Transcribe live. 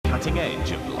cutting edge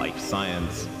of life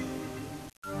science.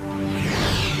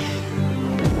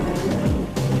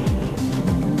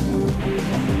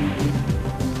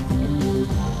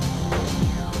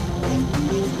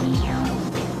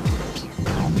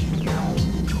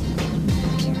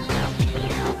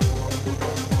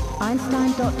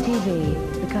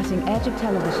 Einstein.tv, the cutting edge of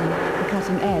television, the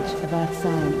cutting edge of Earth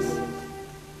science.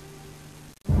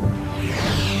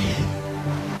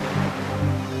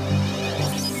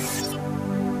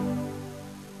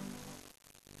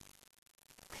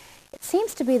 It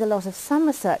seems to be the lot of some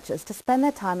researchers to spend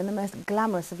their time in the most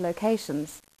glamorous of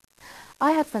locations.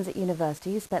 I had friends at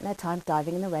university who spent their time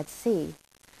diving in the Red Sea.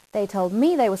 They told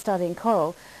me they were studying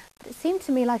coral, but it seemed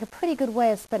to me like a pretty good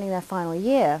way of spending their final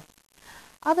year.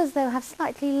 Others, though, have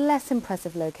slightly less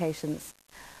impressive locations.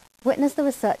 Witness the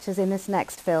researchers in this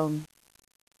next film.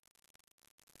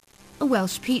 A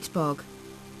Welsh peat bog.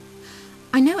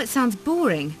 I know it sounds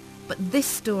boring, but this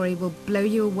story will blow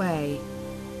you away.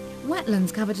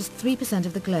 Wetlands cover just 3%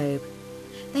 of the globe.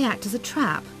 They act as a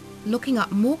trap, locking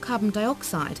up more carbon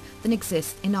dioxide than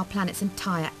exists in our planet's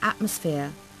entire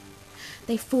atmosphere.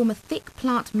 They form a thick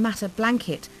plant matter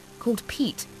blanket called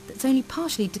peat that's only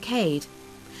partially decayed.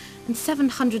 And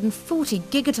 740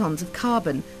 gigatons of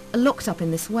carbon are locked up in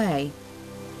this way.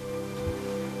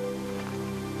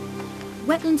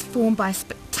 Wetlands form by a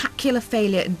spectacular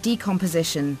failure in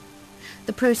decomposition,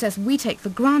 the process we take for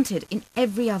granted in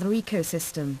every other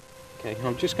ecosystem. Okay,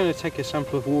 I'm just going to take a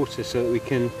sample of water so that we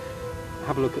can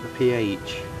have a look at the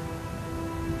pH.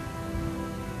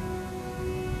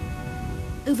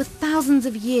 Over thousands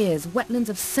of years, wetlands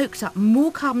have soaked up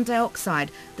more carbon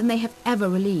dioxide than they have ever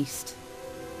released.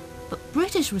 But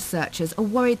British researchers are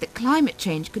worried that climate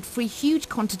change could free huge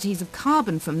quantities of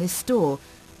carbon from this store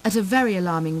at a very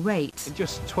alarming rate. In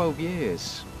just 12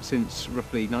 years, since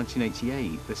roughly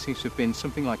 1988, there seems to have been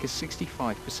something like a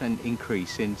 65%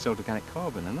 increase in dissolved organic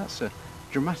carbon, and that's a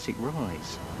dramatic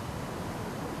rise.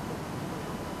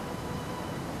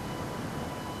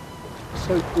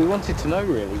 So we wanted to know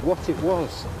really what it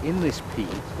was in this peat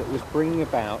that was bringing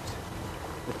about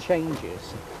the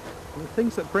changes. And the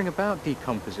things that bring about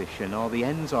decomposition are the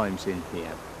enzymes in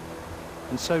here.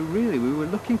 And so really we were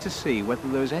looking to see whether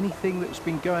there was anything that's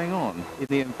been going on in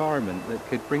the environment that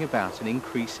could bring about an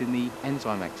increase in the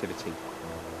enzyme activity.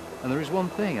 And there is one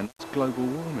thing, and that's global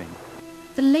warming.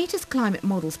 The latest climate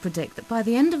models predict that by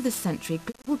the end of this century,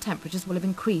 global temperatures will have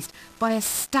increased by a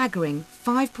staggering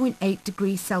 5.8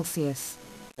 degrees Celsius.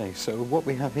 Okay, so what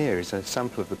we have here is a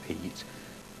sample of the peat.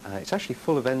 It's actually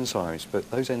full of enzymes, but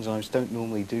those enzymes don't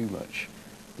normally do much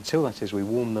until, that is, we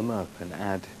warm them up and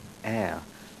add air.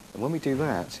 And when we do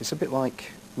that, it's a bit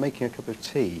like making a cup of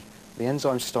tea. The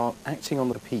enzymes start acting on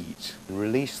the peat and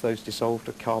release those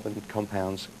dissolved carbon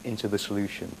compounds into the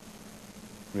solution.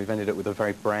 And we've ended up with a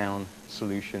very brown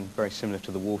solution, very similar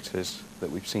to the waters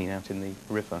that we've seen out in the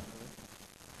river.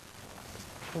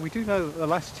 Well, we do know that the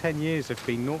last 10 years have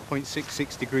been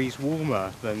 0.66 degrees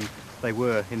warmer than they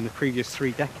were in the previous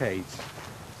 3 decades.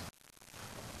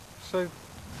 So,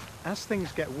 as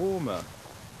things get warmer,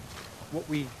 what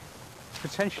we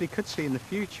potentially could see in the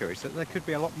future is that there could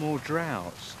be a lot more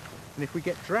droughts. And if we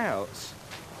get droughts,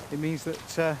 it means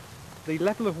that the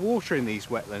level of water in these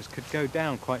wetlands could go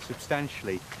down quite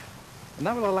substantially. And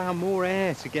that will allow more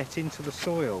air to get into the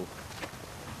soil.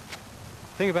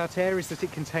 The thing about air is that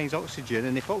it contains oxygen,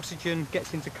 and if oxygen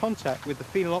gets into contact with the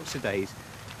phenol oxidase,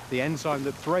 the enzyme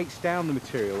that breaks down the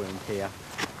material in here,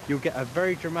 you'll get a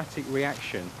very dramatic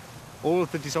reaction. All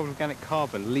of the dissolved organic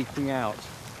carbon leaking out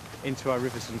into our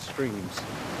rivers and streams.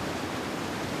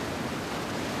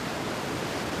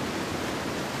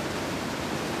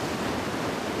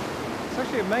 It's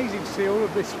actually amazing to see all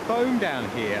of this foam down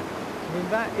here. I mean,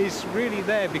 that is really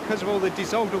there because of all the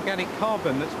dissolved organic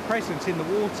carbon that's present in the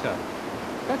water.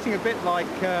 It's acting a bit like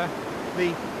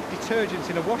the detergents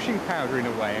in a washing powder in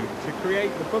a way, and to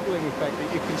create the bubbling effect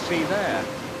that you can see there.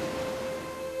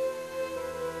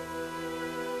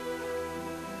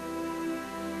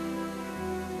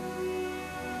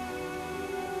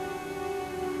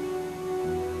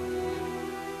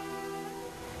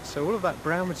 So all of that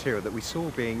brown material that we saw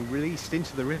being released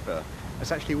into the river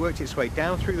has actually worked its way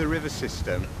down through the river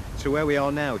system to where we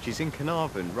are now, which is in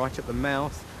Carnarvon, right at the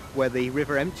mouth where the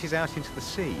river empties out into the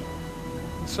sea.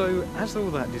 So as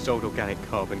all that dissolved organic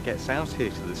carbon gets out here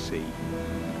to the sea,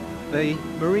 the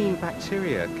marine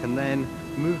bacteria can then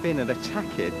move in and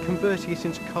attack it, converting it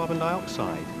into carbon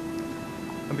dioxide.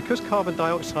 And because carbon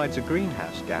dioxide is a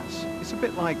greenhouse gas, it's a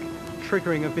bit like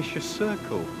triggering a vicious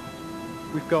circle.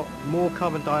 We've got more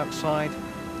carbon dioxide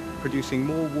producing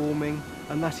more warming,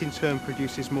 and that in turn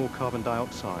produces more carbon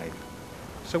dioxide.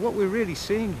 So what we're really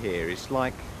seeing here is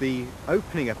like the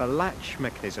opening of a latch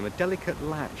mechanism, a delicate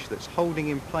latch that's holding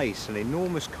in place an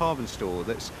enormous carbon store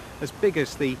that's as big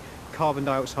as the carbon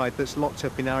dioxide that's locked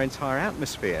up in our entire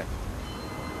atmosphere.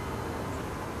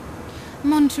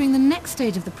 Monitoring the next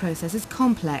stage of the process is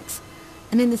complex,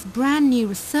 and in this brand new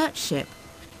research ship,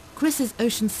 Chris's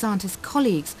ocean scientist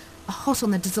colleagues are hot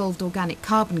on the dissolved organic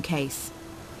carbon case.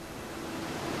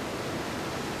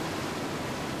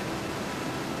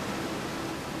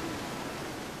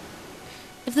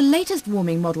 If the latest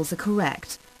warming models are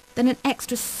correct, then an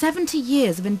extra 70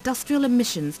 years of industrial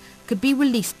emissions could be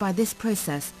released by this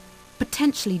process,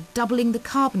 potentially doubling the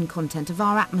carbon content of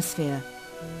our atmosphere.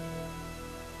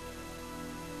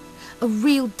 A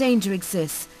real danger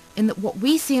exists in that what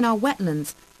we see in our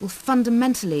wetlands will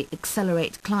fundamentally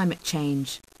accelerate climate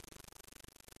change.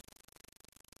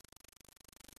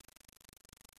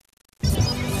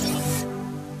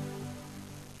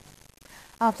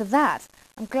 After that,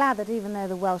 I'm glad that even though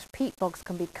the Welsh peat bogs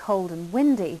can be cold and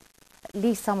windy, at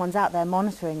least someone's out there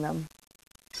monitoring them.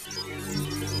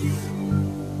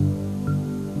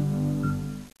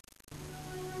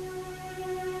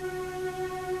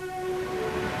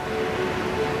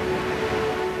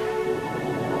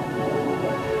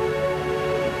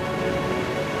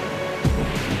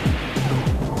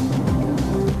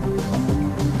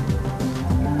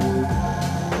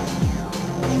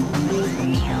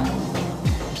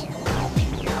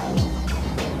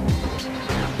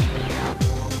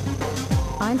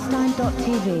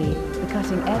 Einstein.tv, the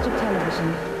cutting edge of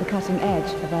television, the cutting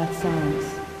edge of Earth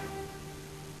science.